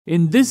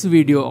In this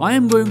video, I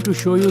am going to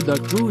show you the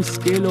true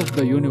scale of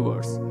the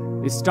universe,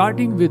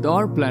 starting with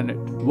our planet.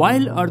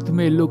 While Earth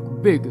may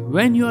look big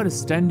when you are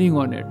standing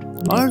on it,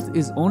 Earth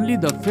is only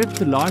the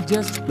fifth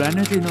largest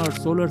planet in our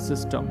solar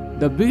system.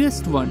 The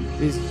biggest one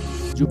is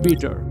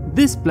Jupiter.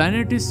 This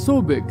planet is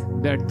so big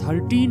that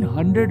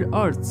 1300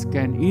 Earths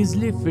can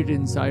easily fit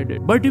inside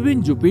it. But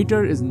even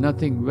Jupiter is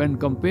nothing when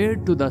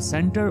compared to the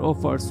center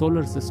of our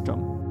solar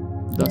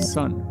system, the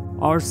Sun.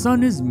 Our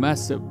Sun is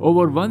massive.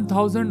 Over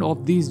 1000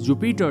 of these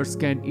Jupiters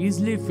can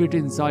easily fit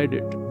inside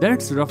it.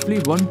 That's roughly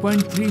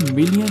 1.3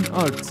 million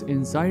Earths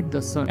inside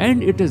the Sun.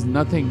 And it is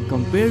nothing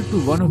compared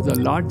to one of the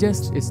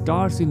largest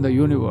stars in the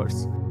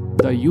universe,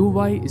 the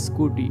UY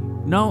Scuti.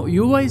 Now,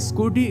 UY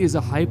Scuti is a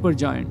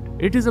hypergiant.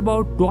 It is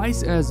about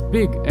twice as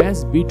big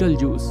as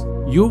Betelgeuse.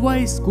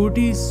 UY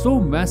Scuti is so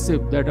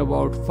massive that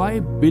about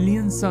 5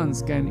 billion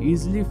suns can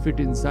easily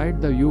fit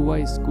inside the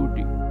UY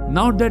Scuti.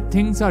 Now that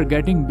things are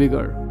getting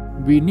bigger,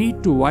 we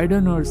need to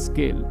widen our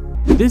scale.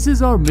 This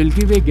is our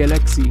Milky Way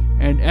galaxy,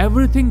 and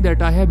everything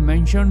that I have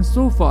mentioned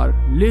so far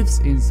lives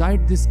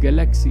inside this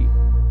galaxy.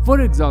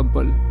 For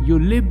example, you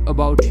live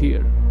about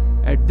here.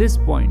 At this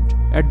point,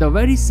 at the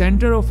very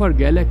center of our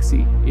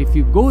galaxy, if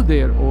you go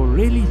there or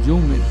really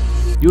zoom in,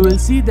 you will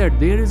see that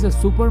there is a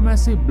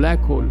supermassive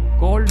black hole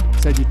called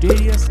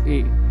Sagittarius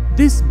A.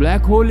 This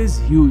black hole is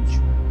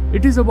huge.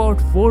 It is about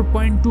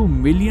 4.2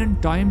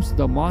 million times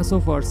the mass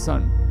of our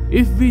Sun.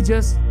 If we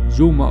just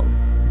zoom out,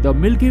 the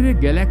Milky Way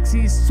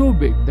galaxy is so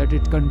big that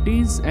it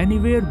contains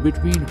anywhere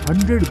between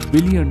 100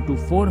 billion to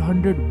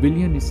 400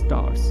 billion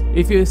stars.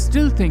 If you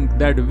still think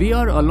that we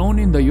are alone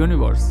in the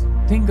universe,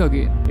 think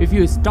again. If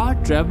you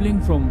start traveling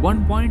from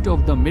one point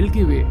of the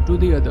Milky Way to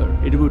the other,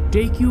 it would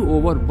take you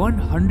over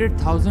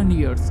 100,000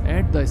 years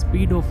at the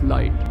speed of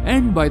light.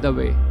 And by the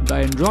way, the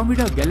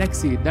Andromeda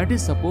galaxy that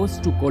is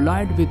supposed to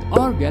collide with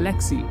our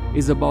galaxy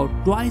is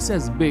about twice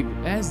as big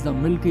as the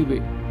Milky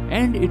Way.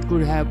 And it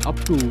could have up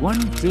to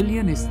 1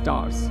 trillion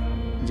stars.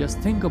 Just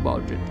think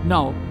about it.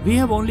 Now, we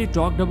have only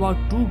talked about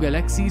 2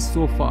 galaxies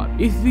so far.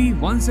 If we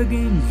once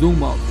again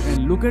zoom out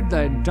and look at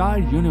the entire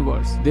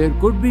universe, there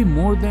could be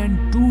more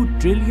than 2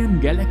 trillion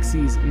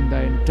galaxies in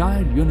the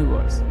entire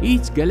universe,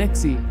 each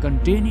galaxy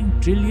containing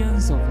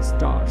trillions of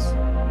stars.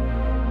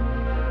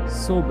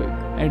 So big.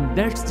 And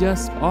that's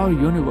just our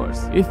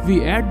universe. If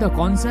we add the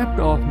concept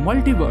of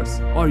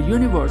multiverse, our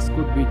universe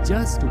could be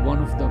just one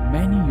of the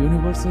many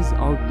universes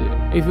out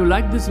there. If you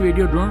like this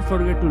video, don't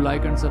forget to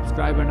like and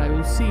subscribe, and I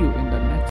will see you in the next